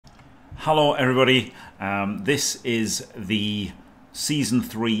Hello everybody, this is the Season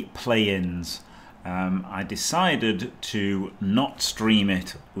 3 play-ins. I decided to not stream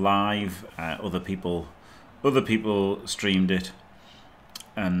it live, other people streamed it,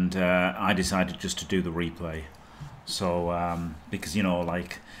 and I decided just to do the replay. So, because you know,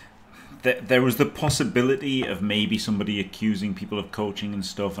 like, there was the possibility of maybe somebody accusing people of coaching and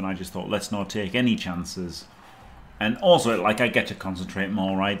stuff, and I just thought, let's not take any chances. And also, like, I get to concentrate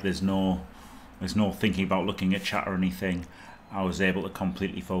more, right? There's no thinking about looking at chat or anything. I was able to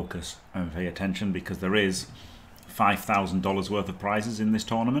completely focus and pay attention because there is $5,000 worth of prizes in this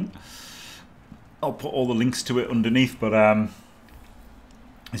tournament. I'll put all the links to it underneath, but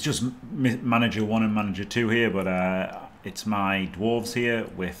it's just Manager 1 and Manager 2 here, but it's my dwarves here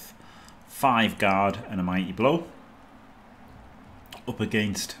with 5 guard and a mighty blow up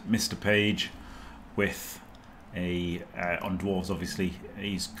against Mr. Page with on dwarves. Obviously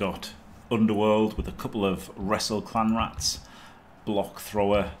he's got Underworld with a couple of Wrestle Clan Rats, Block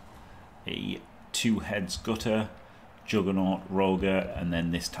Thrower, a 2 Heads Gutter, Juggernaut, Roger, and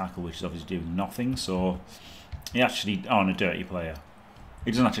then this tackle, which is obviously doing nothing. So he actually, on a dirty player,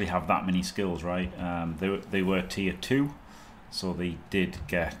 he doesn't actually have that many skills, right? They were tier 2, so they did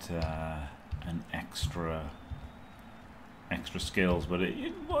get an extra skills, but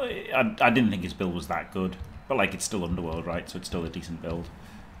I didn't think his build was that good. But like, it's still Underworld, right? So it's still a decent build.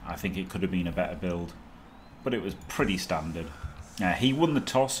 I think it could have been a better build, but it was pretty standard. He won the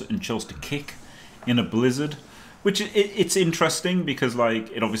toss and chose to kick in a blizzard, which it's interesting because,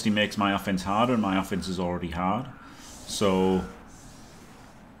 like, it obviously makes my offense harder, and my offense is already hard. So,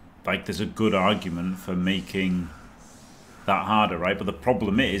 like, there's a good argument for making that harder, right? But the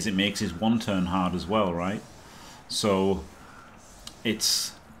problem is, it makes his 1 turn hard as well, right? So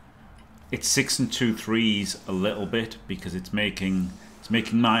it's 6 and 2 threes a little bit because it's making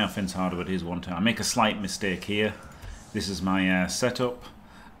my offense harder with his 1 turn. I make a slight mistake here. This is my setup.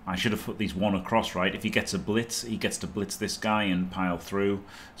 I should have put these 1 across, right? If he gets a blitz, he gets to blitz this guy and pile through.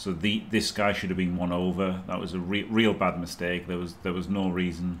 So this guy should have been 1 over. That was a real bad mistake. There was no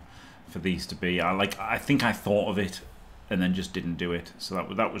reason for these to be. I think I thought of it and then just didn't do it. So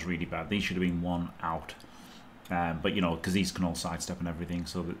that was really bad. These should have been 1 out. But you know, because these can all sidestep and everything,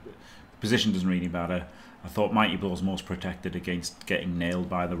 so the position doesn't really matter. I thought Mighty Blow's most protected against getting nailed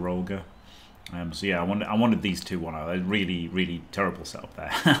by the Roger. So yeah, I wanted these 2 1 out. Really terrible setup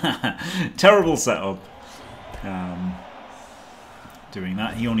there. Terrible setup. Doing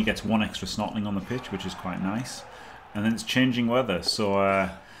that, he only gets 1 extra snotling on the pitch, which is quite nice. And then it's changing weather, so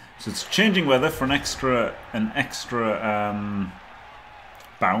it's changing weather for an extra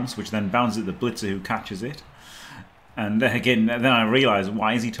bounce, which then bounces at the blitzer who catches it. And then I realised,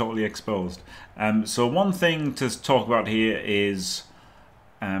 why is he totally exposed? So one thing to talk about here is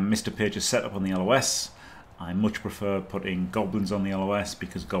Mr. Page's setup on the LOS. I much prefer putting goblins on the LOS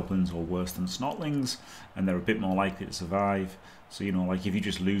because goblins are worse than snotlings and they're a bit more likely to survive. So, you know, like, if you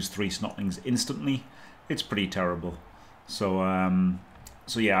just lose 3 snotlings instantly, it's pretty terrible. So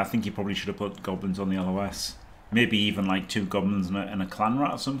yeah, I think you probably should have put goblins on the LOS. Maybe even like 2 goblins and a clan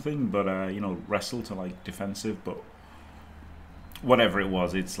rat or something, but you know, wrestle to like defensive. But whatever it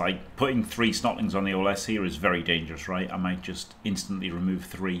was, it's like putting 3 snotlings on the OLS here is very dangerous, right? I might just instantly remove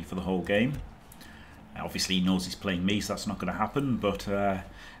 3 for the whole game. Obviously he knows he's playing me, so that's not going to happen, but the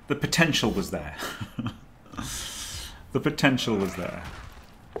potential was there. The potential was there.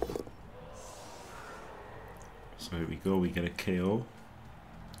 So here we go, we get a KO.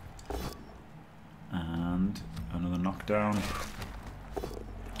 And another knockdown.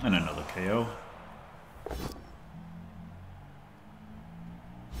 And another KO.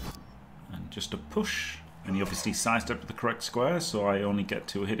 And just a push. And he obviously sidestepped the correct square, so I only get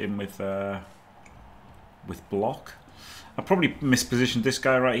to hit him with block. I probably mispositioned this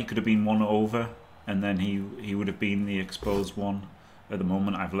guy, right? He could have been 1 over, and then he would have been the exposed one. At the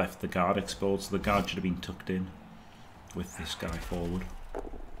moment, I've left the guard exposed, so the guard should have been tucked in with this guy forward.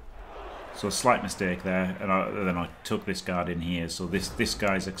 So a slight mistake there, and then I took this guard in here, so this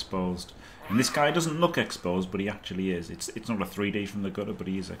guy's exposed. And this guy doesn't look exposed, but he actually is. It's not a 3D from the gutter, but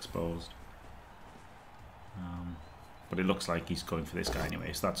he is exposed. But it looks like he's going for this guy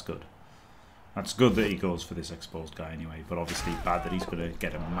anyway, so that's good. That's good that he goes for this exposed guy anyway, but obviously bad that he's going to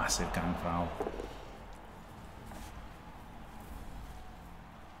get a massive gang foul.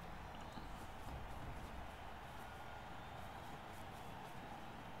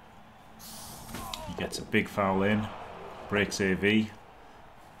 He gets a big foul in, breaks AV,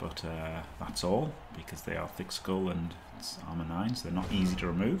 but that's all, because they are thick skull and it's armor 9, so they're not easy to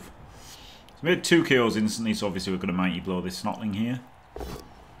remove. So we had 2 KOs instantly, so obviously we're going to mighty blow this snotling here.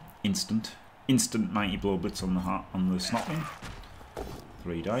 Instant mighty blow blitz on the Snotling.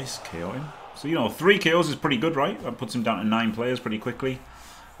 3 dice, KO him. So, you know, 3 KOs is pretty good, right? That puts him down to 9 players pretty quickly.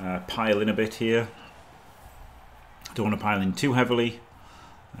 Pile in a bit here. Don't want to pile in too heavily.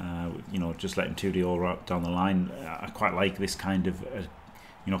 You know, just let him 2D all right down the line. I quite like this kind of,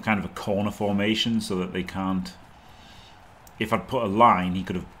 you know, kind of a corner formation so that they can't... If I'd put a line, he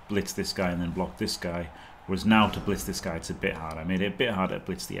could have blitzed this guy and then blocked this guy. Whereas now to blitz this guy, it's a bit hard. I made it a bit harder to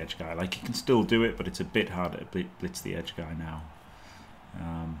blitz the edge guy. Like, he can still do it, but it's a bit harder to blitz the edge guy now.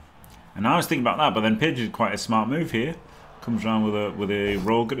 And I was thinking about that, but then Pidge did quite a smart move here. Comes around with a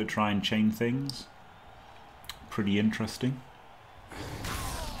Roger to try and chain things. Pretty interesting.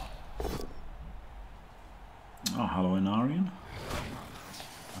 Oh, hello, Inarian.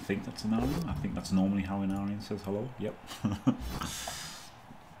 I think that's Inarian. I think that's normally how Inarian says hello. Yep.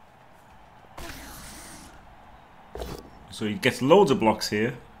 So he gets loads of blocks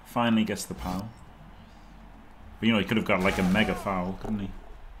here. Finally gets the foul. But you know, he could have got like a mega foul, couldn't he?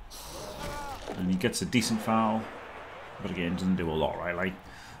 And he gets a decent foul. But again, doesn't do a lot, right? Like,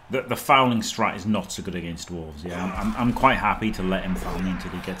 the fouling strat is not so good against dwarves. Yeah, I'm quite happy to let him foul me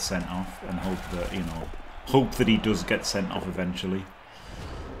until he gets sent off, and hope that, you know, hope that he does get sent off eventually.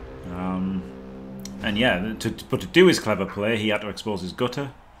 And yeah, but to do his clever play, he had to expose his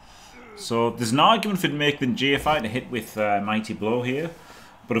gutter. So there's an argument for making GFI to hit with Mighty Blow here,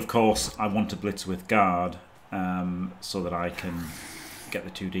 but of course I want to blitz with Guard so that I can get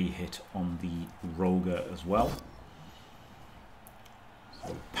the 2D hit on the Roger as well.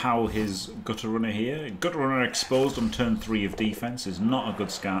 So pow his Gutter Runner here. Gutter Runner exposed on turn 3 of defense is not a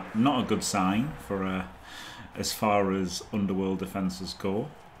good sign for as far as Underworld defenses go.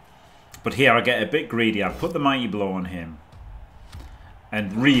 But here I get a bit greedy. I put the Mighty Blow on him.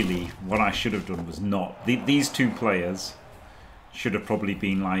 And really, what I should have done was not... These 2 players should have probably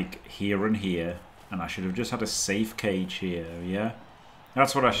been like here and here. And I should have just had a safe cage here, yeah?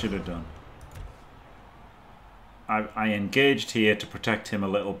 That's what I should have done. I engaged here to protect him a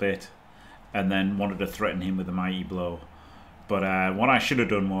little bit. And then wanted to threaten him with a Mighty Blow. But what I should have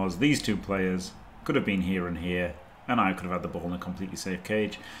done was these 2 players could have been here and here. And I could have had the ball in a completely safe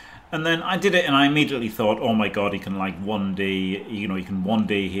cage. And then I did it, and I immediately thought, oh my god, he can like 1D, you know, he can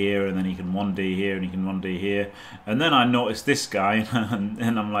 1D here, and then he can 1D here, and he can 1D here. And then I noticed this guy,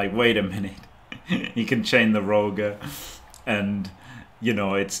 and I'm like, wait a minute. He can chain the Roger, and, you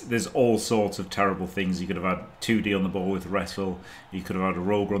know, there's all sorts of terrible things. You could have had 2D on the ball with Wrestle, you could have had a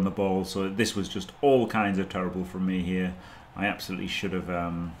Roger on the ball, so this was just all kinds of terrible from me here. I absolutely should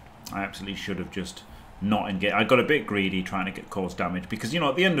have just... not engage. I got a bit greedy trying to cause damage because, you know,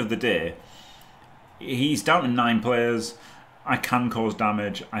 at the end of the day, he's down to 9 players. I can cause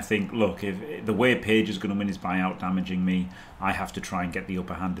damage. I think, look, if the way Page is going to win is by out damaging me, I have to try and get the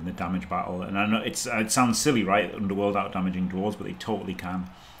upper hand in the damage battle. And I know it sounds silly, right? Underworld out damaging dwarves, but they totally can.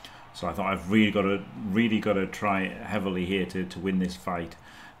 So I thought I've really got to try heavily here to win this fight.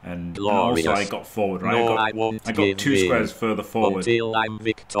 And also I got forward, right? No, I got 2 squares further forward. Until I'm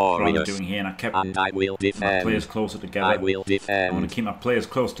victorious. What I'm doing here, and I kept I will defend. my players closer together. I will defend. I want to keep my players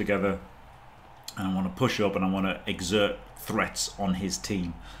close together, and I want to push up, and I want to exert threats on his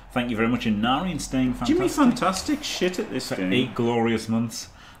team. Thank you very much, Inari, and staying fantastic. Jimmy, fantastic shit at this game. 8 glorious months.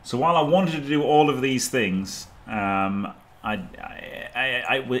 So while I wanted to do all of these things, it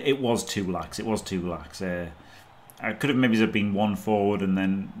was too lax. It was too lax. I could have maybe been 1 forward and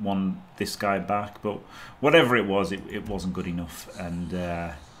then 1 this guy back, but whatever it was, it wasn't good enough. And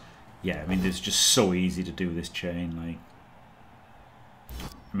yeah, I mean, it's just so easy to do this chain. Like,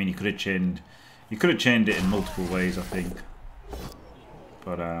 I mean, you could have chained it in multiple ways, I think.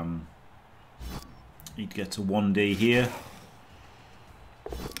 But he'd get a 1D here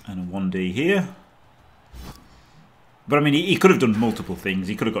and a 1D here. But I mean, he could have done multiple things.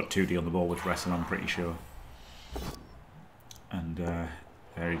 He could have got 2D on the ball with Wrestle, I'm pretty sure. And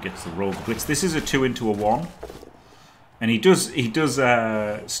there he gets the Rogue Blitz. This is a 2 into a 1. And he does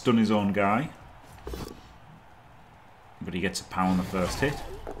stun his own guy. But he gets a pow on the first hit.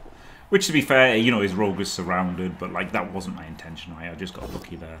 Which, to be fair, you know, his Rogue is surrounded. But, like, that wasn't my intention, right? I just got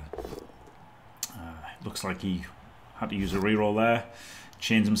lucky there. Looks like he had to use a reroll there.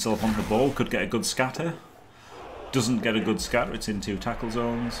 Chains himself on the ball. Could get a good scatter. Doesn't get a good scatter. It's in 2 tackle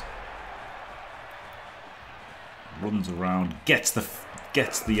zones. Runs around, gets the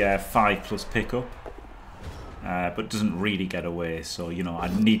 5+ pickup, but doesn't really get away. So, you know, I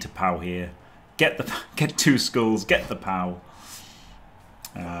need to pow here, get 2 skulls, get the pow.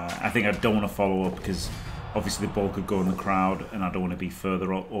 I think I don't want to follow up because obviously the ball could go in the crowd, and I don't want to be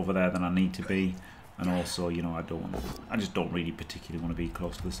further over there than I need to be. And also, you know, I just don't really particularly want to be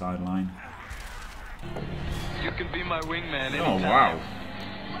close to the sideline. You can be my wingman anytime. Oh wow,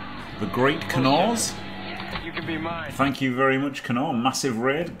 the great Knorrs. You can be mine. Thank you very much, Knorr. Massive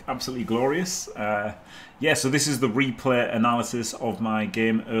raid, absolutely glorious. Yeah, so this is the replay analysis of my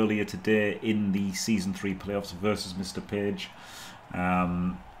game earlier today in the Season 3 playoffs versus Mr. Page.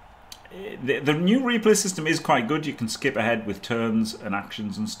 The new replay system is quite good. You can skip ahead with turns and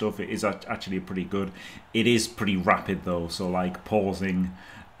actions and stuff. It is actually pretty good. It is pretty rapid though, so like pausing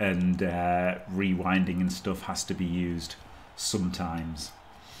and rewinding and stuff has to be used sometimes.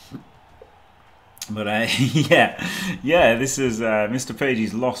 But yeah, this is Mr. Page.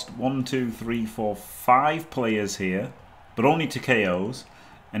 He's lost 5 players here, but only to KOs,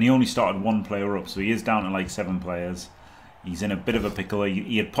 and he only started 1 player up, so he is down to like 7 players. He's in a bit of a pickle.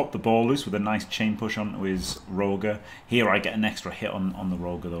 He had popped the ball loose with a nice chain push onto his Roger. Here I get an extra hit on the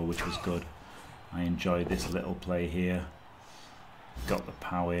Roger though, which was good. I enjoyed this little play here. Got the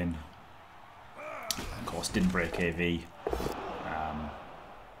pow in. Of course, didn't break AV.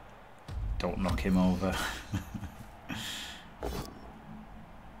 Don't knock him over.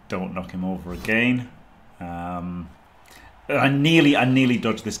 Don't knock him over again. I nearly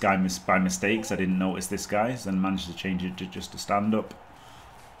dodged this guy by mistakes. I didn't notice this guy, so then managed to change it to just a stand up.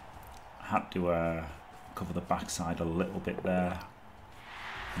 Had to cover the backside a little bit there,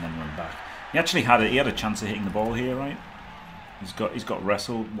 and then run back. He actually had a chance of hitting the ball here, right? He's got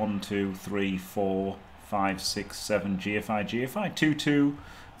wrestled 1, 2, 3, 4, 5, 6, 7 GFI 2, 2.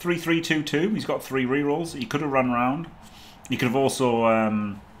 3, 3, 2, 2. He's got 3 rerolls. He could have run around. He could have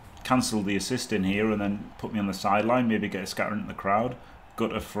also cancelled the assist in here and then put me on the sideline. Maybe get a scatter into the crowd.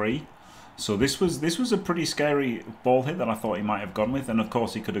 Gutter free. So this was a pretty scary ball hit that I thought he might have gone with. And of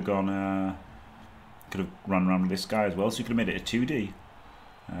course he could have gone. Could have run around with this guy as well. So he could have made it a 2D.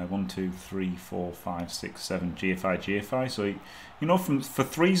 1, 2, 3, 4, 5, 6, 7 GFI. So you know, for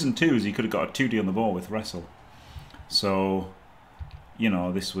 3s and 2s, he could have got a 2D on the ball with wrestle. So, you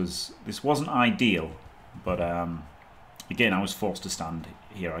know, this wasn't ideal, but again, I was forced to stand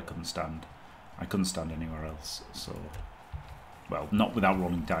here. I couldn't stand anywhere else. So, well, not without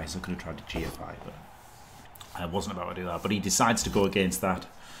rolling dice. I could have tried to GFI, but I wasn't about to do that. But he decides to go against that.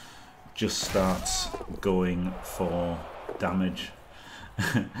 Just starts going for damage.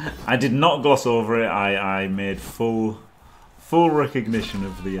 I did not gloss over it. I made full recognition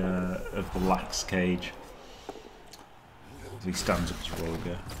of the lax cage. He stands up his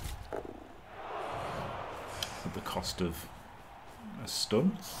Roger at the cost of a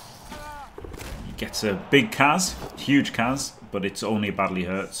stun. He gets a big Kaz, huge Kaz, but it's only badly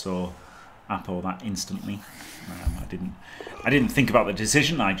hurt, so Apple that instantly. I didn't think about the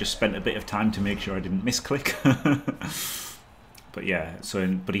decision. I just spent a bit of time to make sure I didn't misclick. But yeah,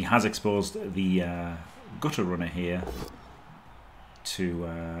 but he has exposed the gutter runner here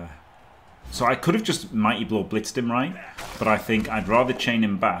to. So I could have just Mighty Blow blitzed him, right? But I think I'd rather chain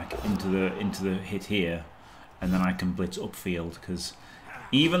him back into the hit here, and then I can blitz upfield, because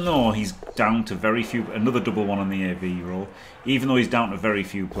even though he's down to very few, another double one on the AV roll, even though he's down to very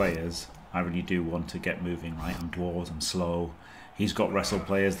few players, I really do want to get moving, right? I'm dwarves, I'm slow. He's got wrestle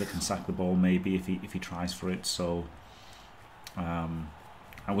players that can sack the ball maybe if he tries for it. So I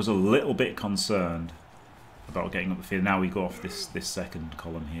was a little bit concerned about getting up the field. Now we go off this second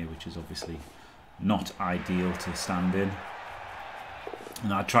column here, which is obviously not ideal to stand in.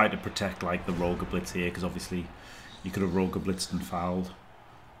 And I tried to protect like the Roger blitz here, because obviously you could have Roger blitzed and fouled.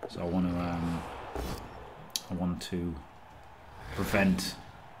 So I want to prevent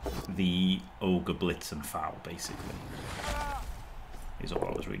the ogre blitz and foul, basically. Is all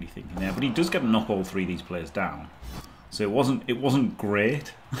I was really thinking there. But he does get to knock all 3 of these players down. So it wasn't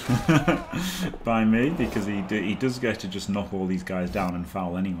great by me, because he does get to just knock all these guys down and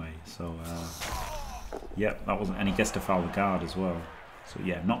foul anyway. So yeah, that wasn't, and he gets to foul the guard as well. So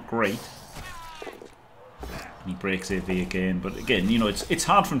yeah, not great. And he breaks AV again, but again, you know, it's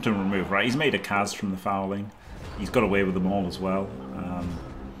hard for him to remove, right? He's made a Kaz from the fouling. He's got away with them all as well.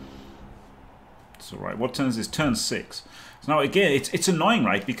 So right, what turn is this? Turn 6. So now again, it's annoying,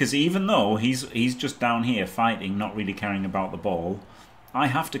 right? Because even though he's just down here fighting, not really caring about the ball, I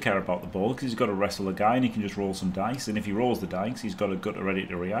have to care about the ball, because he's got to wrestle a guy and he can just roll some dice. And if he rolls the dice, he's got a gutter ready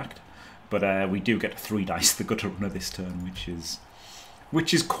to react. But we do get 3 dice the gutter runner this turn,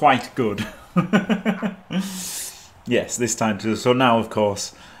 which is quite good. Yes, this time too. So now, of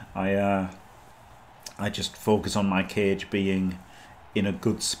course, I just focus on my cage being in a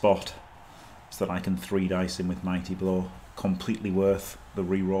good spot, so that I can 3 dice him with Mighty Blow. Completely worth the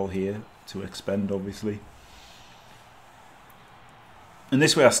reroll here to expend, obviously. And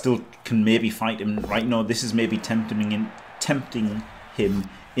this way I still can maybe fight him. Right now, this is maybe tempting him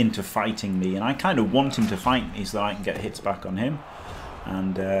into fighting me. And I kind of want him to fight me so that I can get hits back on him.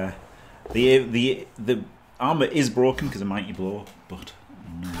 And the armor is broken because of Mighty Blow, but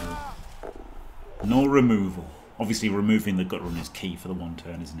no removal. Obviously, removing the gut run is key for the one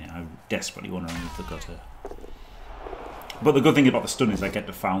turn, isn't it? I desperately want to remove the gutter. But the good thing about the stun is I get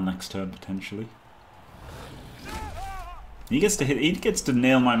to foul next turn potentially. He gets to hit. He gets to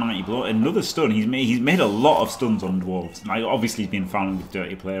nail my Mighty Blow. Another stun. He's made a lot of stuns on dwarves. Like, obviously, he's been fouling with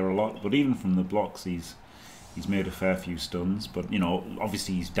Dirty Player a lot, but even from the blocks, he's made a fair few stuns. But you know,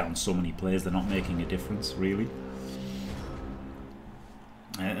 obviously, he's down so many players. They're not making a difference really.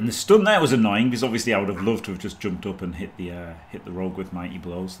 And the stun there was annoying because obviously I would have loved to have just jumped up and hit the rogue with Mighty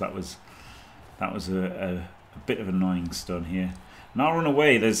Blows. That was a bit of an annoying stun here. Now run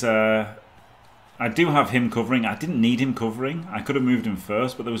away. There's I do have him covering. I didn't need him covering. I could have moved him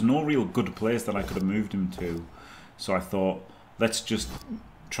first, but there was no real good place that I could have moved him to. So I thought, let's just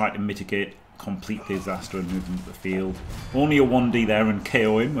try to mitigate complete disaster and move him to the field. Only a 1D there and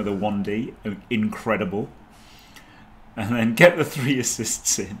KO him with a 1D. Incredible. And then get the 3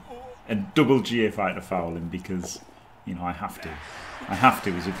 assists in and double GFI to foul him because, you know, I have to. I have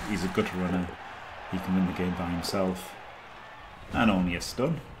to. He's a gutter runner. He can win the game by himself. And only a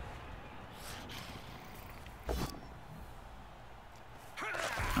stun.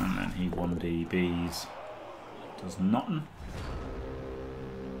 And then he 1DBs. Does nothing.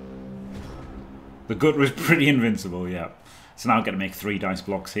 The gutter is pretty invincible, yeah. So now I'm going to make 3 dice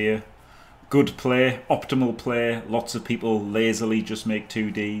blocks here. Good play, optimal play. Lots of people lazily just make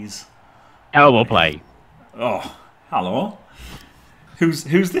 2Ds. Terrible play. Oh, hello. Who's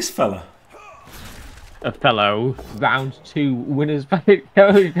this fella? A fellow round 2 winners bracket.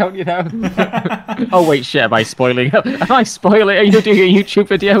 Don't you know? Oh wait, shit! Am I spoiling? Am I spoiling? Are you doing a YouTube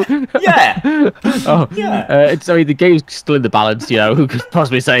video? Yeah. Oh yeah. Sorry, the game's still in the balance. You know, who could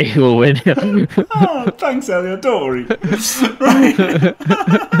possibly say who will win? Oh, thanks, Elliot. Don't worry. Right.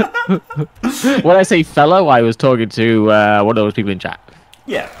 When I say fellow, I was talking to one of those people in chat.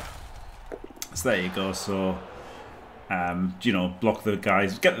 Yeah. So there you go. So, you know, block the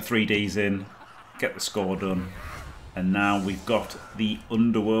guys, get the 3Ds in. Get the score done, and now we've got the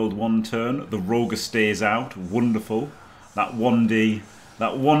Underworld 1 turn. The Rogue stays out. Wonderful. That 1D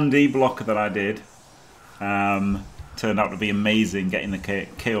block that I did turned out to be amazing. Getting the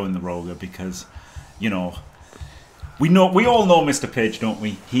KO in the Rogue because, you know, we all know Mr. Page, don't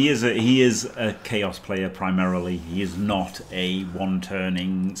we? He is a chaos player primarily. He is not a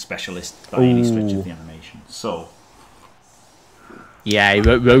 1-turning specialist by any stretch of the animation. So. Yeah,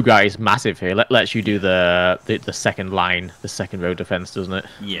 rogue guy is massive here. Lets you do the second line, the second row defense, doesn't it?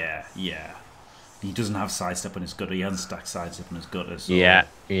 Yeah, yeah. He doesn't have sidestep on his gutter. He hasn't stacked sidestep on his gutter. So... Yeah.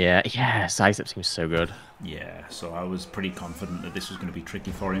 Sidestep seems so good. Yeah, so I was pretty confident that this was going to be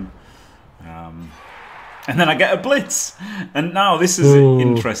tricky for him. And then I get a blitz, and now this is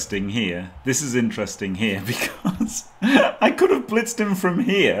interesting here. This is interesting here because I could have blitzed him from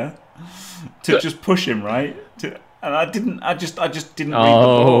here to just push him right. And I didn't. I just didn't read the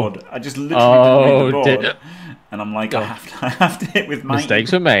board. I just literally didn't read the board. And I'm like, I have to hit with Mighty.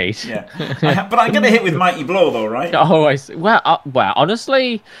 Mistakes were made. Yeah, but I'm gonna hit with Mighty Blow though, right? Oh, I see. Well,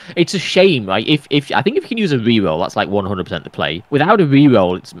 honestly, it's a shame. Like, if I think if you can use a reroll, that's like 100% the play. Without a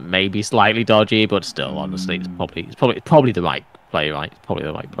reroll, it's maybe slightly dodgy, but still, honestly, it's probably the right play, right? It's probably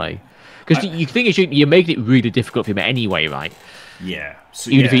the right play. Because you think you're making it really difficult for him anyway, right? Yeah. So,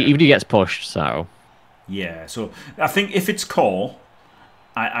 even if he gets pushed, so. Yeah, so I think if it's core,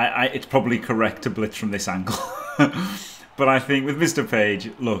 it's probably correct to blitz from this angle. But I think with Mr.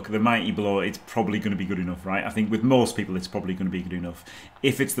 Page, look, the Mighty Blow, it's probably going to be good enough, right? I think with most people, it's probably going to be good enough.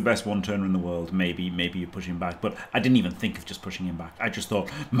 If it's the best 1-turner in the world, maybe you push him back. But I didn't even think of just pushing him back. I just thought,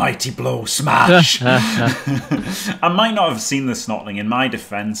 Mighty Blow, smash! I might not have seen the Snotling. In my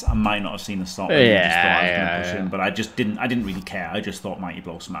defense, I might not have seen the Snotling. I just thought I was going to push him, but I didn't really care. I just thought Mighty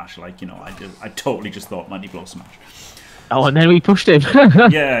Blow, smash. Like, you know, I totally just thought Mighty Blow, smash. Oh, and then we pushed him.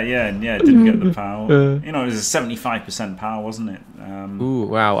 yeah, didn't get the power. You know, it was a 75% power, wasn't it? Ooh,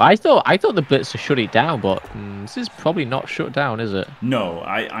 wow. I thought the blitz to shut it down, but this is probably not shut down, is it? No,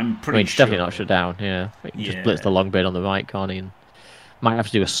 I'm pretty it's sure. Definitely not shut down, yeah. You can just blitz the long bit on the right, can't he? And might have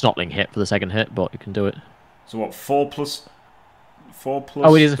to do a Snotling hit for the second hit, but you can do it. So what, 4 plus?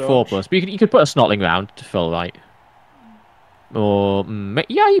 Oh, it is a 4 plus. But you could put a Snotling round to fill right. Or,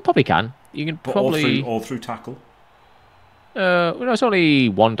 yeah, you probably can. You can probably... All through tackle? Well, no, it's only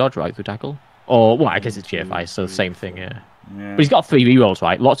 1 dodge right through tackle. Or, well, I guess it's GFI, so the same thing, yeah. But he's got 3 rerolls,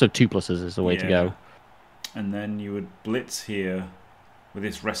 right? Lots of 2 pluses is the way to go. And then you would blitz here with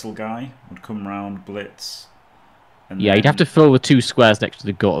this wrestle guy. Would come round, blitz. And Yeah, you'd have to fill the 2 squares next to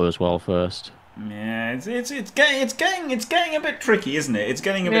the gutter as well first. Yeah, it's getting a bit tricky, isn't it? It's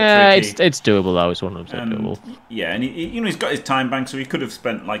getting a bit Yeah, tricky. it's doable though. It's 100% doable. Yeah, and he's got his time bank, so he could have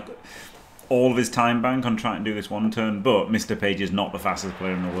spent like all of his time bank on trying to do this one turn. But Mr. Page is not the fastest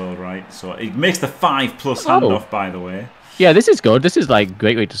player in the world, right? So it makes the 5+ handoff, by the way. Yeah, this is good. This is like a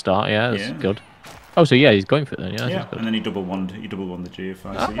great way to start. Yeah, this is good. Oh, so yeah, he's going for it then. Yeah, and then he double won the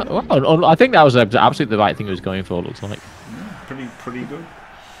GFI. So, yeah. Well, I think that was absolutely the right thing he was going for. Looks like. Yeah, pretty good.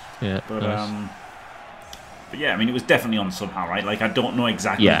 Yeah, but nice. but yeah, I mean, it was definitely on somehow, right? Like, I don't know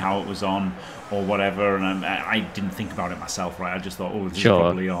exactly how it was on or whatever, and I didn't think about it myself, right? I just thought, oh, this is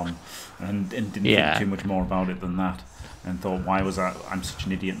probably on, and didn't think too much more about it than that, and thought, why was I'm such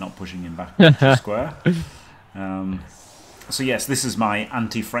an idiot not pushing him back to square? So yes, this is my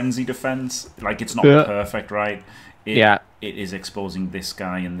anti-frenzy defense. Like, it's not perfect, right? It is exposing this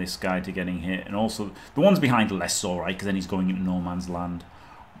guy and this guy to getting hit, and also the ones behind less so, right? Because then he's going into no man's land.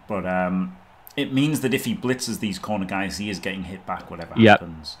 But it means that if he blitzes these corner guys, he is getting hit back, whatever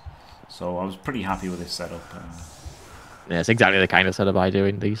happens. So I was pretty happy with this setup. Yeah, it's exactly the kind of setup I do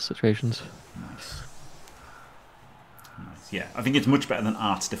in these situations. Nice. Yeah, I think it's much better than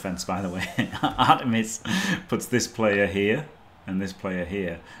Art's defense, by the way. Artemis puts this player here and this player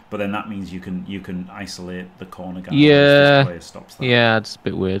here, but then that means you can isolate the corner guy. Yeah, this player stops that. Yeah, it's a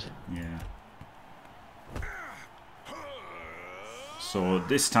bit weird. Yeah. So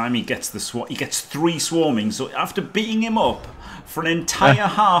this time he gets he gets 3 swarming. So after beating him up for an entire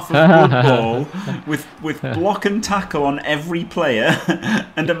half of Blood Bowl with block and tackle on every player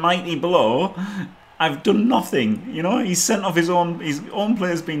and a mighty blow, I've done nothing. You know, he's sent off his own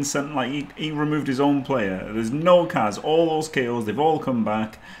player's been sent, like he removed his own player. There's no cards. All those KOs, they've all come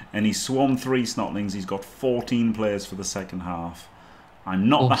back, and he's swarmed 3 snotlings. He's got 14 players for the second half. I'm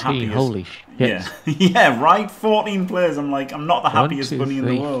not the happiest. Holy shit. Yeah, yeah, right. 14 players. I'm not the happiest bunny in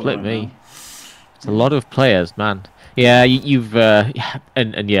the world. Flip me. It's a lot of players, man. Yeah, you've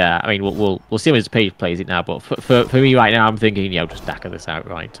and yeah. I mean, we'll see when his Page plays it now. But for me right now, I'm thinking, just Daka this out,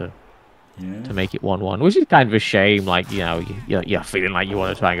 right, to make it 1-1, which is kind of a shame. Like, you're feeling like you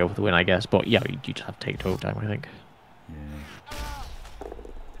want to try and go for the win, I guess. But yeah, you just have to take total time, I think. Yeah.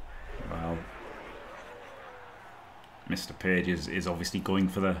 Well, Mr. Page is obviously going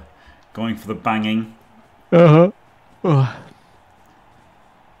for the banging. And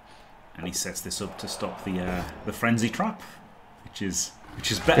he sets this up to stop the frenzy trap, which is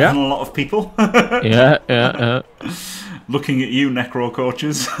better than a lot of people. yeah. Looking at you, Necro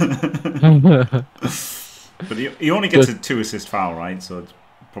coaches. But he only gets a 2 assist foul, right? So it's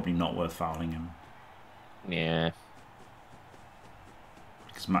probably not worth fouling him. Yeah.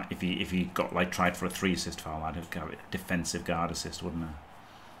 Because if he got tried for a 3 assist foul, I'd have got a defensive guard assist, wouldn't I?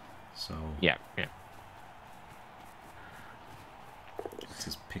 So yeah. Let's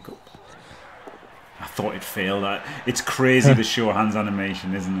just pick up. I thought it failed. It's crazy the show hands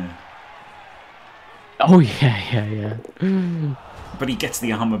animation, isn't it? Oh yeah. But he gets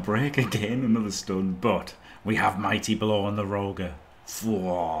the armor break again, another stun. But we have mighty blow on the Roger.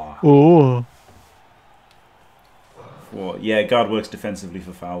 Oh. Yeah, guard works defensively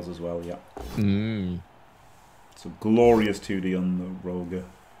for fouls as well. Yeah. So glorious 2D on the Roger.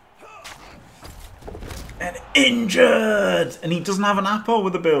 And injured, and he doesn't have an Apo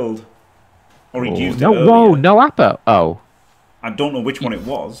with the build. Or he'd used it earlier. No Apo. Oh. I don't know which one it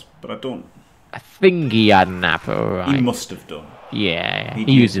was, but I think he had an Apo, right? He must have done. Yeah.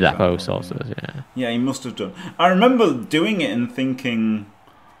 He used his Apo sources, yeah. Yeah, he must have done. I remember doing it and thinking,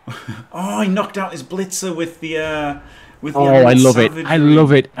 oh, he knocked out his blitzer with the I love it.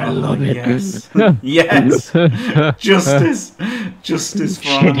 I love it. Yes. Yes. Justice for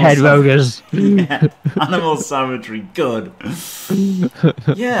Shithead Rogers. Yeah. Animal savagery. Good.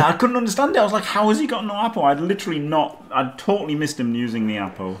 Yeah, I couldn't understand it. I was like, how has he got no Apo? I'd totally missed him using the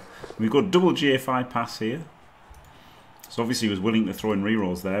Apo. We've got double GFI pass here. So obviously he was willing to throw in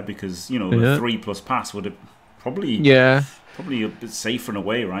rerolls there because, the 3+ pass would have probably a bit safer in a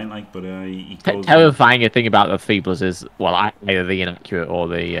way, right? Like, but he goes. Terrifying thing about the feeblers is, either the inaccurate or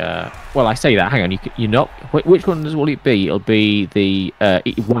the. I say that. Hang on, you not. Which one will it be? It'll be the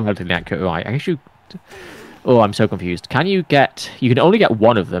wildly inaccurate, right? I guess you. Oh, I'm so confused. You can only get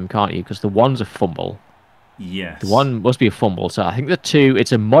one of them, can't you? Because the one's a fumble. Yes. The one must be a fumble. So I think the 2.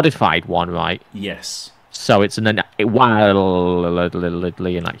 It's a modified one, right? Yes. So it's wildly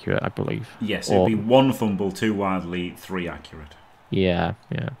inaccurate, I believe. Yes, it'd be 1 fumble, 2 wildly, 3 accurate. Yeah.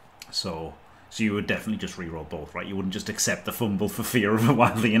 So So you would definitely just re-roll both, right? You wouldn't just accept the fumble for fear of a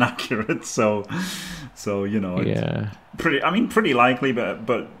wildly inaccurate. So you know, Yeah. pretty likely,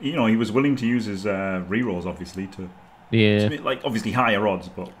 but you know, he was willing to use his re-rolls obviously to like obviously higher odds,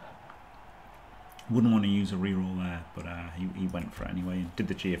 but wouldn't want to use a re-roll there. But he went for it anyway and did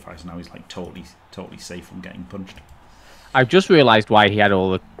the GFI. So now he's like totally safe from getting punched. I've just realised why he had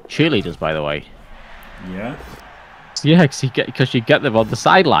all the cheerleaders, by the way. Yeah. Yeah, because you get them on the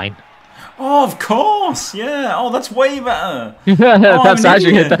sideline. Oh, of course. Yeah. Oh, that's way better. That's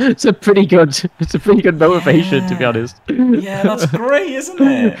actually it's a pretty good motivation, to be honest. Yeah, that's great, isn't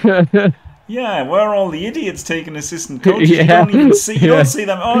it? Yeah, where are all the idiots taking assistant coaches? You don't even see. You don't see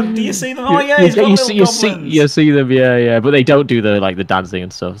them. Oh, do you see them? Oh, yeah, he's got little goblins. You see them, yeah, but they don't do the dancing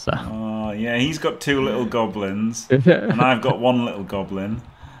and stuff. So. Oh, yeah, he's got 2 little goblins, and I've got 1 little goblin.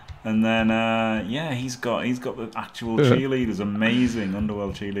 And then, yeah, he's got the actual cheerleaders, amazing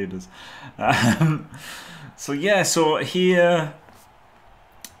Underworld cheerleaders. So yeah, so here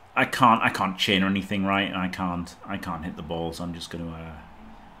I can't chain or anything, right? And I can't hit the ball, so I'm just gonna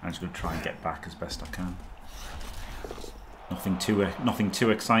try and get back as best I can. Nothing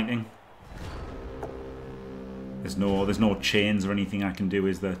too exciting. There's no chains or anything I can do,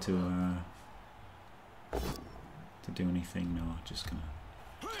 is there, to do anything? No,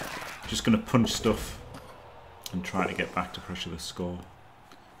 just gonna punch stuff and try to get back to pressure the score.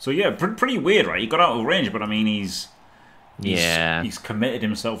 So yeah, pretty weird, right? He got out of range, but I mean he's committed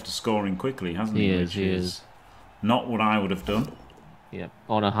himself to scoring quickly, hasn't he? He is. Not what I would have done. Yeah,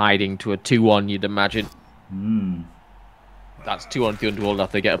 on a hiding to a 2-1, you'd imagine. That's 2-1 the Underworld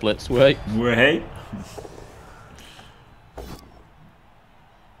after they get a blitz. Wait.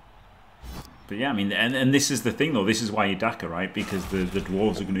 But yeah, I mean, and this is the thing though. This is why you Daka, right? Because the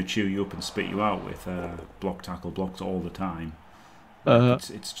dwarves are going to chew you up and spit you out with block tackle blocks all the time.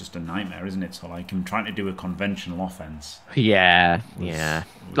 It's just a nightmare, isn't it? So like, I'm trying to do a conventional offense. Yeah.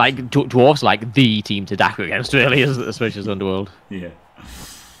 Like dwarves, like the team to Daka against, really, especially as Underworld. Yeah.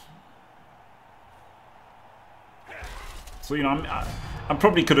 So you know, I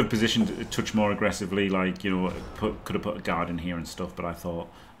probably could have positioned a touch more aggressively, like, you know, could have put a guard in here and stuff. But I thought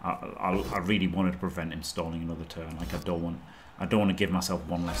I really wanted to prevent him stalling another turn. Like I don't want to give myself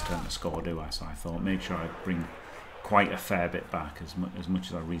 1 less turn to score, do I? So I thought make sure I bring quite a fair bit back, as much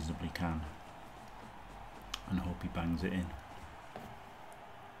as I reasonably can, and hope he bangs it in.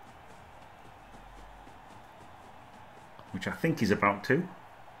 Which I think he's about to.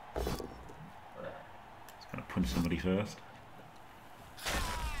 He's going to punch somebody first.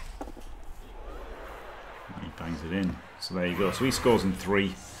 And he bangs it in. So there you go. So he scores in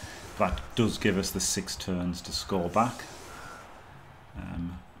 3. That does give us the 6 turns to score back.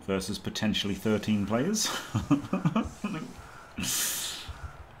 Versus potentially 13 players.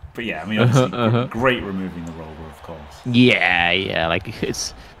 But yeah, I mean, obviously, great removing the roller, of course. Yeah, like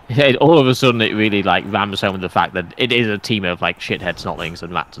all of a sudden it really like rams home with the fact that it is a team of like shithead snotlings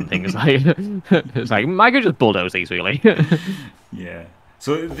and rats and things. Like it's like I could just bulldoze these, really. Yeah.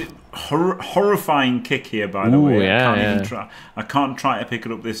 So the horrifying kick here, by the way. Yeah, I can't try to pick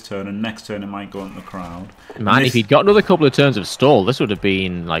it up this turn, and next turn it might go into the crowd. Man, if he'd got another couple of turns of stall, this would have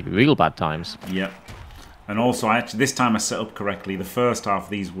been like real bad times. Yep. And also, this time I set up correctly. The first half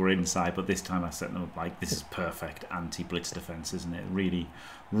these were inside, but this time I set them up like this is perfect anti-blitz defense, isn't it? Really,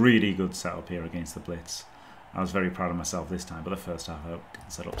 really good setup here against the blitz. I was very proud of myself this time, but the first half I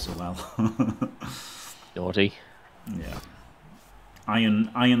didn't set up so well. Naughty. Yeah. Iron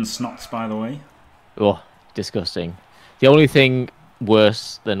snots, by the way. Oh, disgusting. The only thing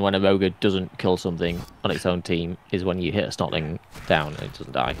worse than when a rogue doesn't kill something on its own team is when you hit a snotling down and it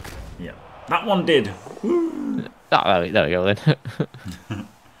doesn't die. Yeah. That one did. Oh, there we go then.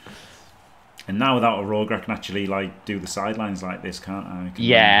 And now without a rogue, I can actually like do the sidelines like this, can't I?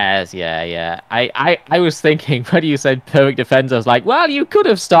 Yes, yeah. I was thinking when you said perfect defense, I was like, well, you could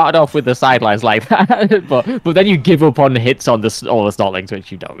have started off with the sidelines like that, but then you give up on hits on all the snotlings,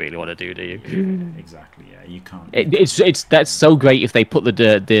 which you don't really want to do you? Yeah, exactly. Yeah, you can't. That's so great if they put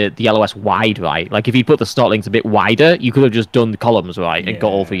the LOS wide, right? Like if you put the snotlings a bit wider, you could have just done the columns right and got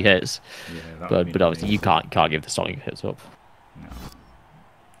all 3 hits. Yeah, but obviously you can't give the snotling hits up. No.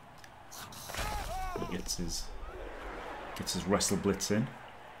 Gets his wrestle blitz in,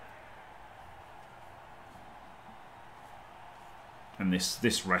 and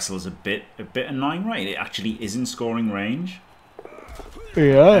this wrestle is a bit annoying, right? It actually is in scoring range.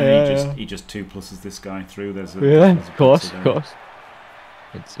 Yeah, he just 2+s this guy through. There's of course.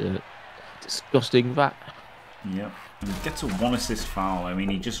 It's disgusting that. Yep. And he gets a 1 assist foul. I mean,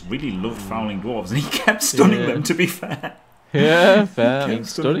 he just really loved fouling dwarves, and he kept stunning them. To be fair. Yeah, fair. I Kept mean,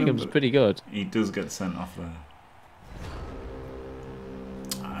 stunning him's but pretty good. He does get sent off there.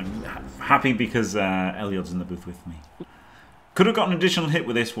 I'm happy because Elliot's in the booth with me. Could have got an additional hit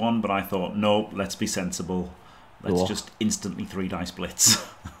with this one, but I thought, no, let's be sensible. Let's just instantly 3 dice blitz.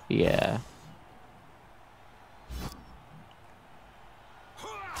 Yeah.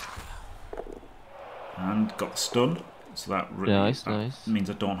 And got stunned. So that really Nice. means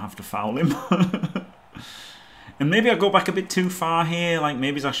I don't have to foul him. And maybe I go back a bit too far here. Like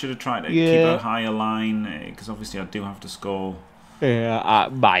maybe I should have tried to keep a higher line, because obviously I do have to score. Yeah,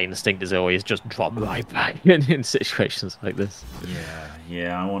 my instinct is always just drop right back in situations like this.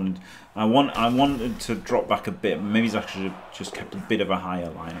 Yeah. I wanted to drop back a bit. Maybe I should have just kept a bit of a higher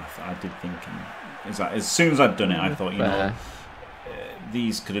line. I did think, as soon as I'd done it, I thought, you know,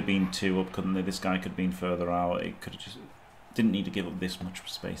 these could have been 2 up, couldn't they? This guy could have been further out. It could have just didn't need to give up this much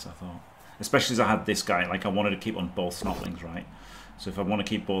space, I thought. Especially as I had this guy, like I wanted to keep on both snotlings, right? So if I want to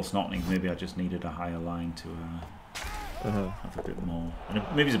keep both snotlings, maybe I just needed a higher line to have a bit more. And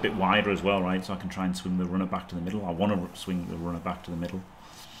maybe it's a bit wider as well, right? So I can try and swing the runner back to the middle. I want to swing the runner back to the middle.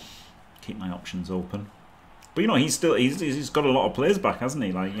 Keep my options open. But you know, he's got a lot of players back, hasn't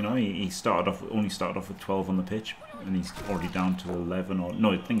he? Like, you know, he only started off with 12 on the pitch, and he's already down to 11, or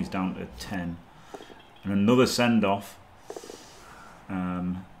no, I think he's down to 10. And another send off.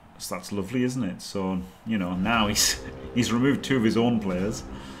 So that's lovely, isn't it? So, you know, now he's removed 2 of his own players,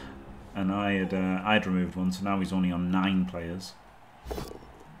 and I'd removed 1, so now he's only on 9 players.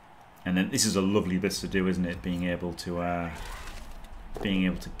 And then this is a lovely bit to do, isn't it? Being able to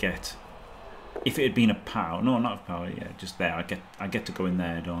get. If it had been a power, no, not a power, yeah, just there. I get to go in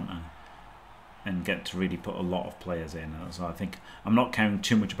there, don't I? And get to really put a lot of players in. So I think I'm not caring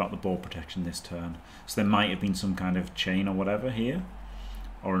too much about the ball protection this turn. So there might have been some kind of chain or whatever here,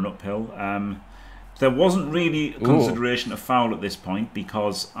 or an uphill. There wasn't really consideration of foul at this point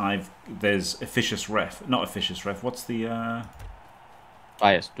because there's officious ref, not officious ref. What's the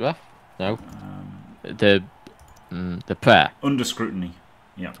biased ref? No. The prayer. Under scrutiny.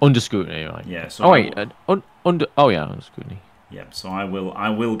 Yeah. Under scrutiny, right? Yeah. So under scrutiny. Yeah. So I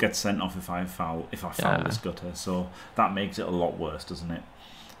will get sent off if I foul this gutter. So that makes it a lot worse, doesn't it?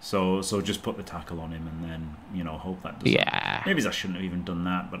 So just put the tackle on him and then, you know, hope that doesn't. Yeah. Maybe I shouldn't have even done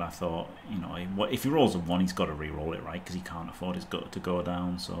that, but I thought, you know, if he rolls a 1, he's got to re-roll it, right? Because he can't afford his gutter to go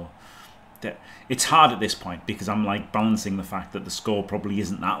down. So it's hard at this point because I'm like balancing the fact that the score probably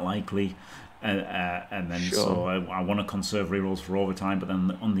isn't that likely. And then so I want to conserve rerolls for overtime, but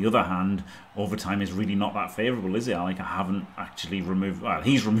then on the other hand, overtime is really not that favourable, is it? Like I haven't actually removed. Well,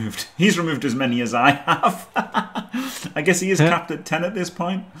 he's removed as many as I have. I guess he is capped at 10 at this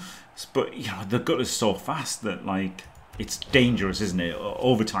point. But you know, the gut is so fast that like it's dangerous, isn't it?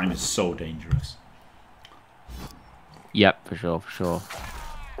 Overtime is so dangerous. Yep, for sure.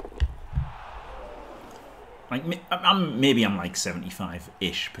 Like maybe I'm like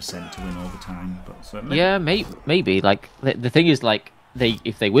 75-ish% to win overtime, but certainly. Yeah, maybe. Like the thing is, like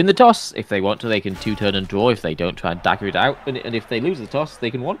if they win the toss, if they want to, they can 2-turn and draw. If they don't, try and dagger it out, and if they lose the toss,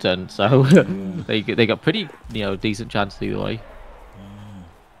 they can 1-turn. So they got pretty decent chance either way.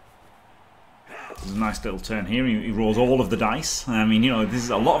 There's a nice little turn here. He rolls all of the dice. I mean, you know,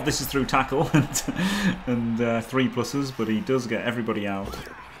 a lot of this is through tackle and 3 pluses, but he does get everybody out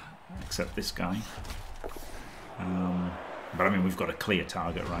except this guy. But I mean, we've got a clear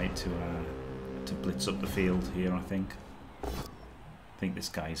target, right, to blitz up the field here. I think this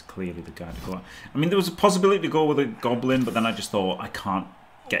guy is clearly the guy to go. I mean, there was a possibility to go with a goblin, but then I just thought I can't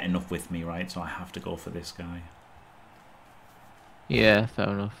get enough with me, right? So I have to go for this guy. Yeah, fair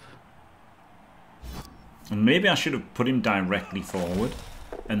enough. And maybe I should have put him directly forward,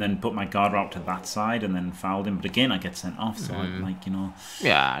 and then put my guard out to that side, and then fouled him. But again, I get sent off, so I'm like, you know.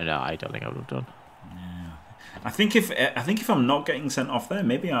 Yeah, no, I don't think I would have done. I think if I'm not getting sent off there,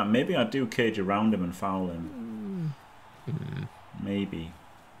 maybe I do cage around him and foul him. Maybe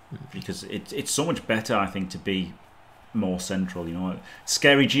because it's so much better, I think, to be more central. You know,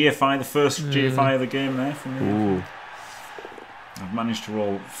 scary GFI, the first GFI of the game there for me. Ooh. I've managed to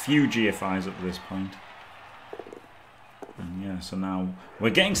roll few GFIs up to this point. And yeah, so now we're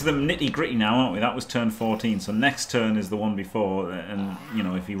getting to the nitty gritty now, aren't we? That was turn 14. So next turn is the one before, and you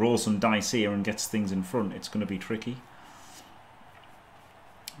know, if he rolls some dice here and gets things in front, it's going to be tricky.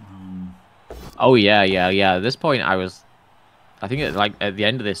 Oh yeah. At this point, I think at the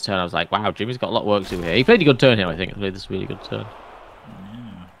end of this turn, I was like, wow, Jimmy's got a lot of work to do here. He played a good turn here, I think. He played this really good turn.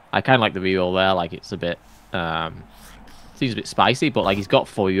 Yeah. I kind of like the reroll there. Like it's a bit. Seems a bit spicy, but like he's got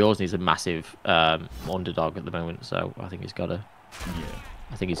 4 euros and he's a massive underdog at the moment, so I think he's got to. Yeah.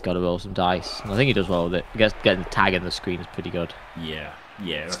 I think he's got to roll some dice. And I think he does well with it. I guess getting the tag in the screen is pretty good. Yeah,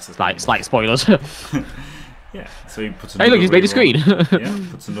 that's a Slight spoilers. Yeah, so he puts Hey, look, he's made a screen. Yeah,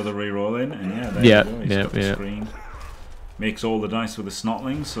 puts another reroll in, and there you go. He's got the screen. Makes all the dice with a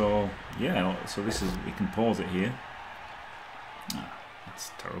snotling, so yeah, so this is, we can pause it here.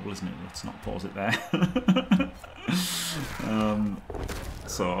 That's terrible, isn't it? Let's not pause it there.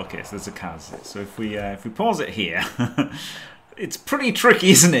 Okay, so there's a Kaz. So if we pause it here, it's pretty tricky,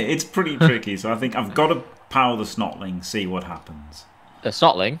 isn't it? It's pretty tricky. So I think I've got to power the snotling, see what happens. The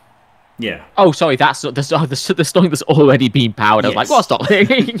snotling? Yeah. Oh, sorry, that's the snotling that's already been powered. Yes. I was like, what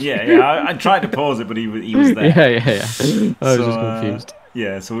snotling? yeah. I tried to pause it, but he was there. Yeah. I was just confused.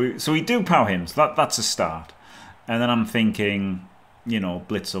 Yeah, so we do power him. So that's a start. And then I'm thinking,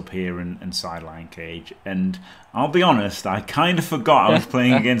 blitz up here and sideline cage. And I'll be honest, I kind of forgot I was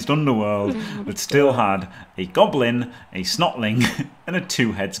playing against Underworld that still had a goblin, a snotling, and a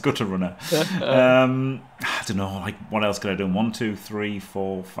 2-heads gutter runner. I don't know, like, what else could I do? 1, 2, 3,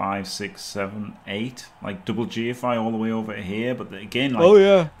 4, 5, 6, 7, 8. Like, double GFI all the way over here. But again,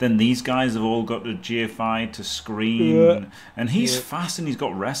 like, then these guys have all got the GFI to screen. And he's fast and he's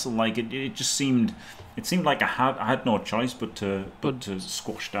got wrestle. Like, it just seemed... It seemed like I had no choice but to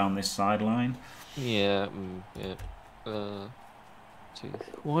squash down this sideline. Yeah.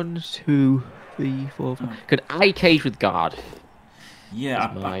 1, 2, 3, 4, 5. Could I cage with guard? Yeah,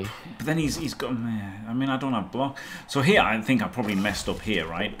 but then he's got. I mean, I don't have block. So here, I think I probably messed up here,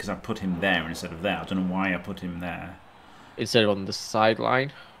 right? Because I put him there instead of there. I don't know why I put him there instead of on the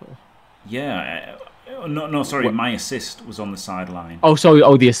sideline. Yeah. No, sorry. What? My assist was on the sideline. Oh, sorry.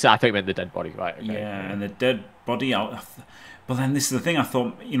 Oh, the assist. I thought you meant the dead body, right? Okay. Yeah, and the dead body. But then this is the thing. I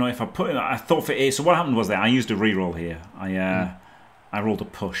thought, if I put it, I thought for A. So what happened was that I used a reroll here. I rolled a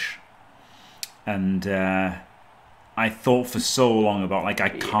push, and I thought for so long about like I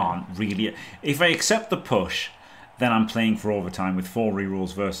can't really. If I accept the push, then I'm playing for overtime with 4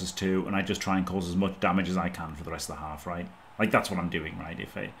 rerolls versus 2, and I just try and cause as much damage as I can for the rest of the half, right? Like that's what I'm doing, right?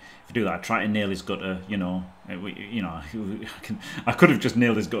 If I do that, I try to nail his gutter. I could have just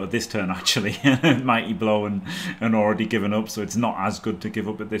nailed his gutter this turn actually, mighty blow and already given up. So it's not as good to give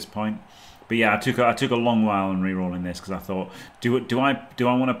up at this point. But yeah, I took a long while in re-rolling this because I thought, do I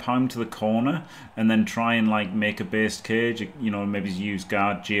want to pound to the corner and then try and like make a based cage? Maybe use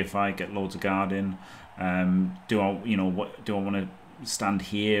guard GFI, get loads of guard in. Do I want to stand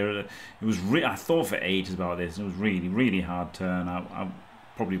here? It was I thought for ages about this. It was really hard turn. I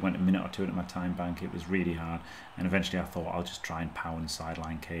probably went a minute or 2 at my time bank. It was really hard, and eventually I thought I'll just try and pound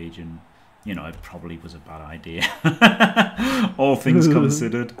sideline cage, and it probably was a bad idea. All things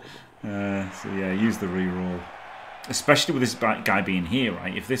considered. So yeah, use the reroll, especially with this guy being here,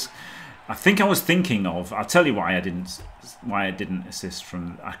 right? If this, I think I was thinking of. I'll tell you why I didn't assist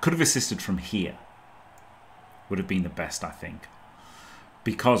from. I could have assisted from here. Would have been the best, I think.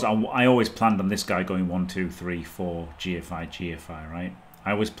 Because I always planned on this guy going 1, 2, 3, 4 GFI, right?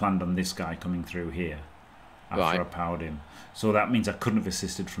 I always planned on this guy coming through here after I powered him. So that means I couldn't have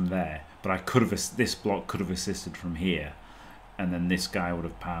assisted from there, but I could have. This block could have assisted from here, and then this guy would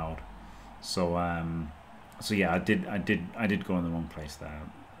have powered. So yeah, I did go in the wrong place there,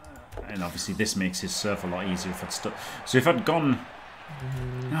 and obviously this makes his surf a lot easier if I'd stuck. So if I'd gone.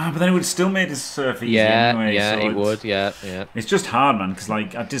 But then it would have still made his surf easy anyway. Yeah, so it would. Yeah. It's just hard, man, because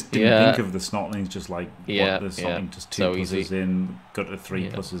like I just didn't think of the snotlings. Just like the snotling, just 2 pluses in, got the 3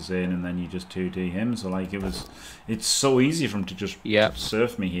 pluses in, and then you just 2D him. So like it's so easy for him to just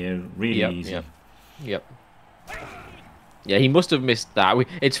surf me here, really easy. Yep. Yeah, he must have missed that.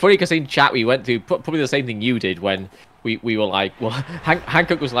 It's funny because in chat we went through probably the same thing you did when we were like, well,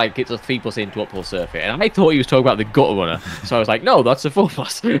 Hancock was like, it's a 3+ in to up surf it, and I thought he was talking about the gutter runner, so I was like, no, that's a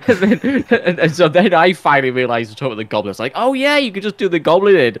 4+. and so then I finally realised he was talking about the goblin. I was like, oh yeah, you could just do the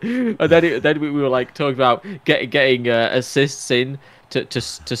goblin in, and then we were like talking about getting assists in to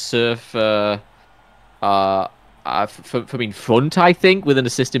surf from in front, I think, with an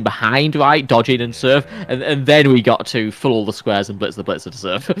assist in behind, right? Dodging and surf. And then we got to fill all the squares and blitz the blitzer to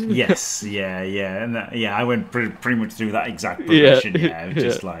surf. Yes, yeah. And I went pretty much through that exact progression,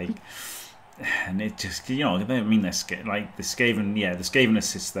 just like... And it just, I mean, the Skaven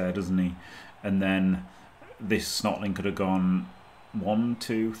assists there, doesn't he? And then this snotling could have gone 1,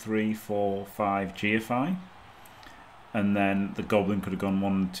 2, 3, 4, 5 GFI. And then the goblin could have gone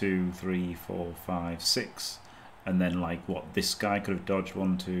 1, 2, 3, 4, 5, 6. And then, like, this guy could have dodged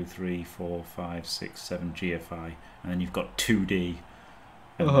 1, 2, 3, 4, 5, 6, 7 GFI, and then you've got 2D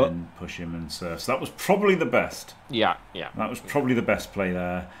and then push him and surf. So that was probably the best. Yeah. That was probably the best play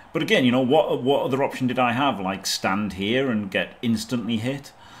there. But again, what other option did I have? Like stand here and get instantly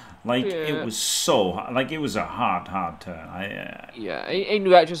hit? Like it was it was a hard turn. In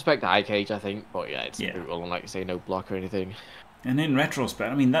retrospect, eye cage, I think, but it's brutal and like you say, no block or anything. And in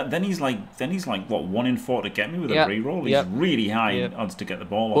retrospect, I mean, then he's like what 1 in 4 to get me with a reroll. He's really high odds to get the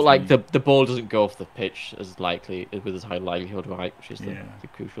ball. But off like me. the ball doesn't go off the pitch as likely with as high likelihood, right? Which is the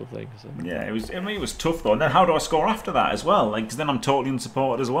crucial thing. So. Yeah, it was. I mean, it was tough though. And then how do I score after that as well? Like, because then I'm totally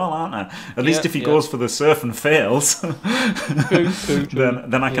unsupported as well, aren't I? At least if he goes for the surf and fails,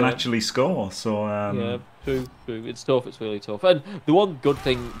 then I can actually score. So True. It's tough. It's really tough. And the one good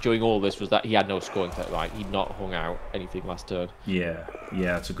thing during all this was that he had no scoring threat, right? He'd not hung out anything last turn. Yeah,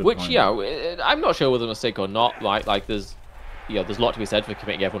 that's a good point. Which, I'm not sure whether a mistake or not, right? Like, there's a lot to be said for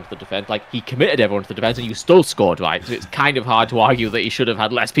committing everyone to the defense. Like, he committed everyone to the defense and you still scored, right? So it's kind of hard to argue that he should have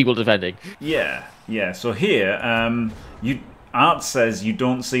had less people defending. Yeah. So here, Art says you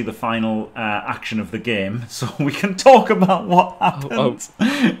don't see the final action of the game, so we can talk about what happened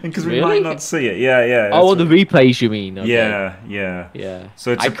because we might not see it. Yeah. Oh, the replays, you mean? Okay. Yeah.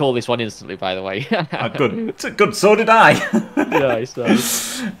 So I call this one instantly, by the way. Good. Good. So did I. Nice. He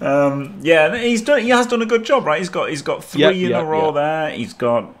has done a good job, right? He's got 3 in a row there. He's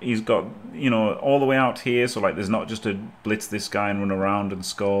got all the way out here. So like, there's not just a blitz this guy and run around and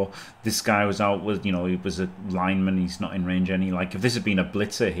score. This guy was out with he was a lineman. He's not in range any. Like if this had been a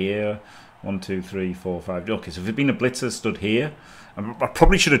blitzer here, 1, 2, 3, 4, 5. Okay, so if it had been a blitzer stood here, I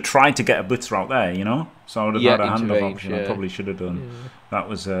probably should have tried to get a blitzer out there, So I would have had a handoff option. I probably should have done. That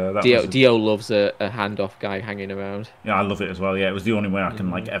was Dio loves a handoff guy hanging around. Yeah, I love it as well. Yeah, it was the only way I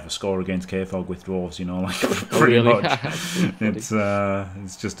can ever score against K-Fog with dwarves. Pretty much.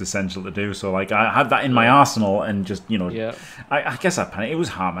 It's just essential to do. So like I had that in my arsenal, and just I guess I panicked. It was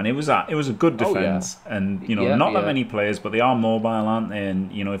hard, man. It was a good defense, and not that many players, but they are mobile, aren't they?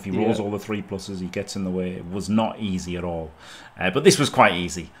 And if he rolls all the 3+, he gets in the way. It was not easy at all, but this was quite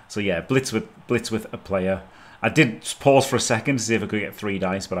easy. So yeah, blitz with a player. I did pause for a second to see if I could get 3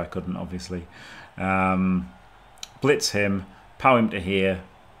 dice, but I couldn't, obviously. Blitz him, power him to here,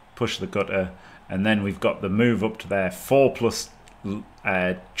 push the gutter, and then we've got the move up to there, 4+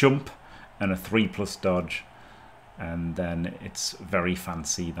 jump and a 3+ dodge, and then it's very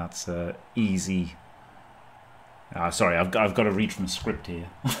fancy. That's easy. Sorry, I've got to read from a script here.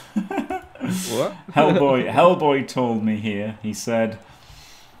 What? Hellboy told me here. He said,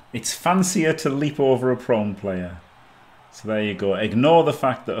 it's fancier to leap over a prone player. So there you go. Ignore the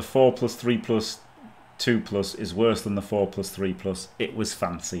fact that a 4+, 3+, 2+ is worse than the 4+, 3+. It was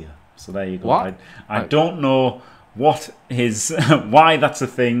fancier. So there you go. What? I don't know what why that's a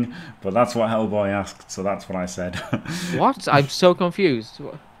thing, but that's what Hellboy asked, so that's what I said. What? I'm so confused.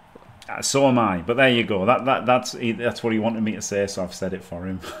 So am I. But there you go. That's what he wanted me to say, so I've said it for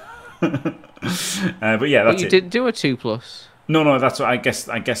him. But yeah, that's you it. Didn't do a 2+. No, that's what I guess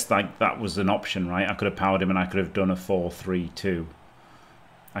like that was an option, right? I could have powered him and I could have done a 4-3-2.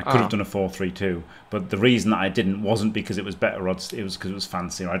 I could have done a 4-3-2, but the reason that I didn't wasn't because it was better odds, it was because it was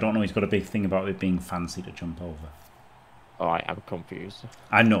fancier. I don't know, he's got a big thing about it being fancy to jump over. Alright, I'm confused.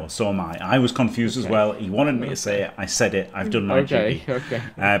 I know, so am I. I was confused as well. He wanted me to say it, I said it, I've done my duty. Okay.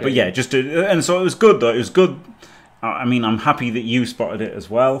 But yeah, and so it was good though, it was good. I mean, I'm happy that you spotted it as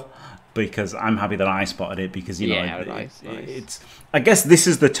well, because I'm happy that I spotted it, because nice. It's. I guess this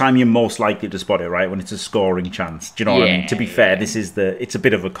is the time you're most likely to spot it, right? When it's a scoring chance. Do you know what I mean? To be fair, it's a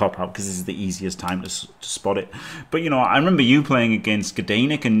bit of a cop out because this is the easiest time to spot it. But I remember you playing against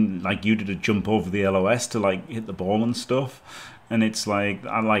Gdanik, and like you did a jump over the LOS to like hit the ball and stuff. And it's like,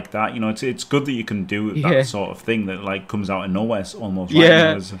 I like that. It's good that you can do that sort of thing that like comes out of nowhere almost. Right?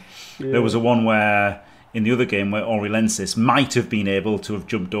 Yeah. There was a one where, in the other game, where Aurilensis might have been able to have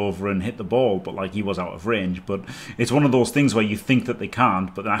jumped over and hit the ball, but like he was out of range. But it's one of those things where you think that they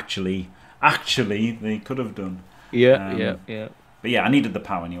can't, but actually they could have done. Yeah. But yeah, I needed the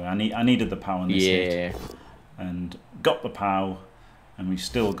power anyway. I needed the power in this hit, and got the power, and we've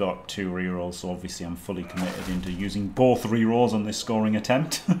still got 2 rerolls. So obviously, I'm fully committed into using both rerolls on this scoring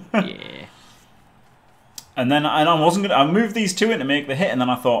attempt. Yeah. And then I wasn't gonna. I moved these 2 in to make the hit, and then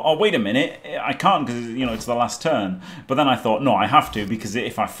I thought, oh wait a minute, I can't because it's the last turn. But then I thought, no, I have to, because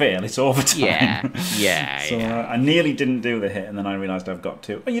if I fail, it's overtime. Yeah. So I nearly didn't do the hit, and then I realised I've got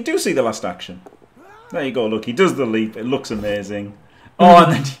to. Oh, you do see the last action. There you go. Look, he does the leap. It looks amazing. Oh,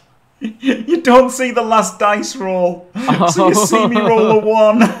 and then you don't see the last dice roll. So you see me roll a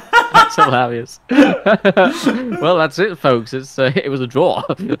 1. That's hilarious. Well, that's it, folks. It was a draw.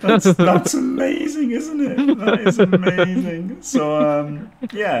 That's amazing, isn't it? That is amazing. So,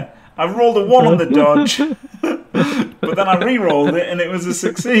 yeah, I rolled a 1 on the dodge, but then I re-rolled it and it was a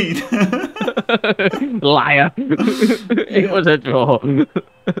succeed. Liar. It was a draw.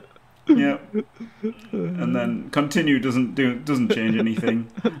 Yeah. And then continue doesn't change anything.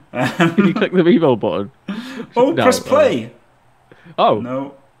 Can you click the reroll button? Oh, No, press play. Oh.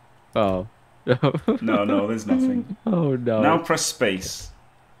 No. Oh. No, there's nothing. Oh no. Now press space.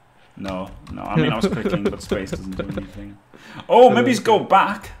 No. I mean, I was clicking, but space doesn't do anything. Oh, maybe just go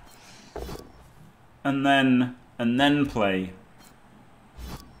back. And then play.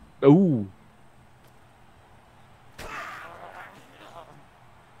 Ooh.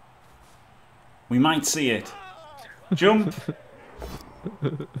 We might see it. Jump.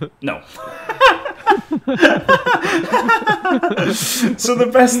 No. So the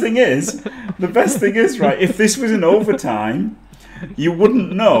best thing is, right, if this was in overtime, you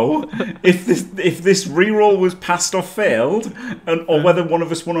wouldn't know if this reroll was passed or failed, or whether one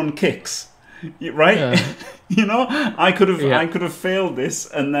of us won on kicks. Right? Yeah. You know, I could have failed this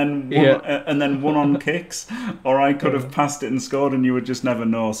and then won on kicks, or I could have passed it and scored, and you would just never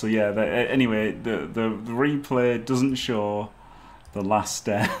know. So yeah. Anyway, the replay doesn't show the last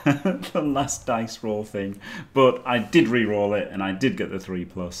the last dice roll thing, but I did re-roll it and I did get the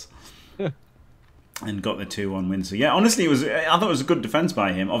 3+, and got the 2-1 win. So yeah, honestly, I thought it was a good defense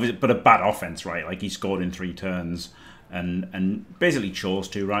by him, obviously, but a bad offense, right? Like he scored in 3 turns. And basically chose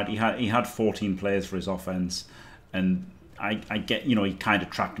to, right? He had 14 players for his offense, and I get, you know, he kind of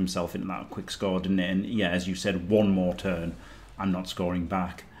trapped himself into that quick score, didn't it? And yeah, as you said, one more turn, I'm not scoring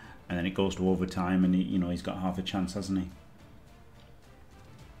back, and then it goes to overtime, and he's got half a chance, hasn't he?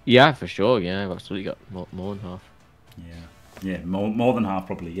 Yeah, for sure. Yeah, I've absolutely got more than half. Yeah, more than half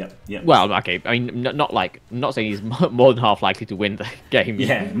probably. Yep. Well, okay. I mean, I'm not saying he's more than half likely to win the game.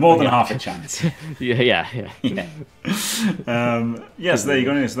 Yeah, more than half a chance. Yeah. Yes, there you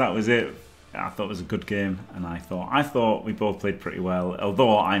go. So that was it. I thought it was a good game, and I thought we both played pretty well.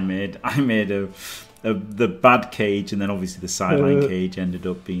 Although I made the bad cage, and then obviously the sideline cage ended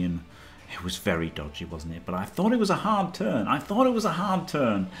up being. It was very dodgy, wasn't it? But I thought it was a hard turn.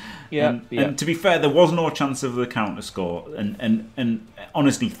 Yeah. And to be fair, there was no chance of the counter score. And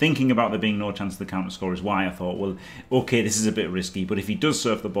honestly, thinking about there being no chance of the counter score is why I thought, well, okay, this is a bit risky. But if he does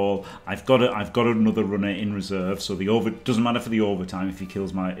surf the ball, I've got another runner in reserve. So doesn't matter for the overtime if he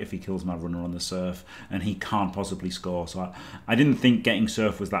kills my runner on the surf, and he can't possibly score. So I didn't think getting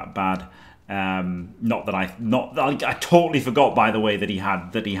surf was that bad. I totally forgot, by the way, that he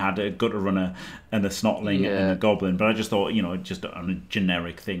had a gutter runner and a snotling and a goblin. But I just thought, just on a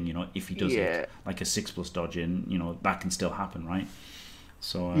generic thing, if he does it like a 6+ dodge in, that can still happen, right?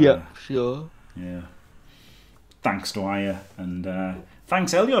 So yeah, sure. Yeah. Thanks, Dwyer, and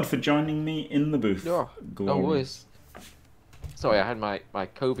thanks, Elliot, for joining me in the booth. Sure. No worries. Sorry, I had my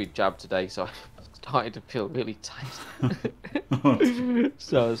COVID jab today, so started to feel really tight.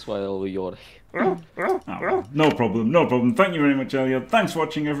 So that's why all the yawning. Oh, no problem. Thank you very much, Elliot. Thanks for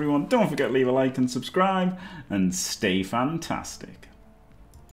watching, everyone. Don't forget to leave a like and subscribe, and stay fantastic.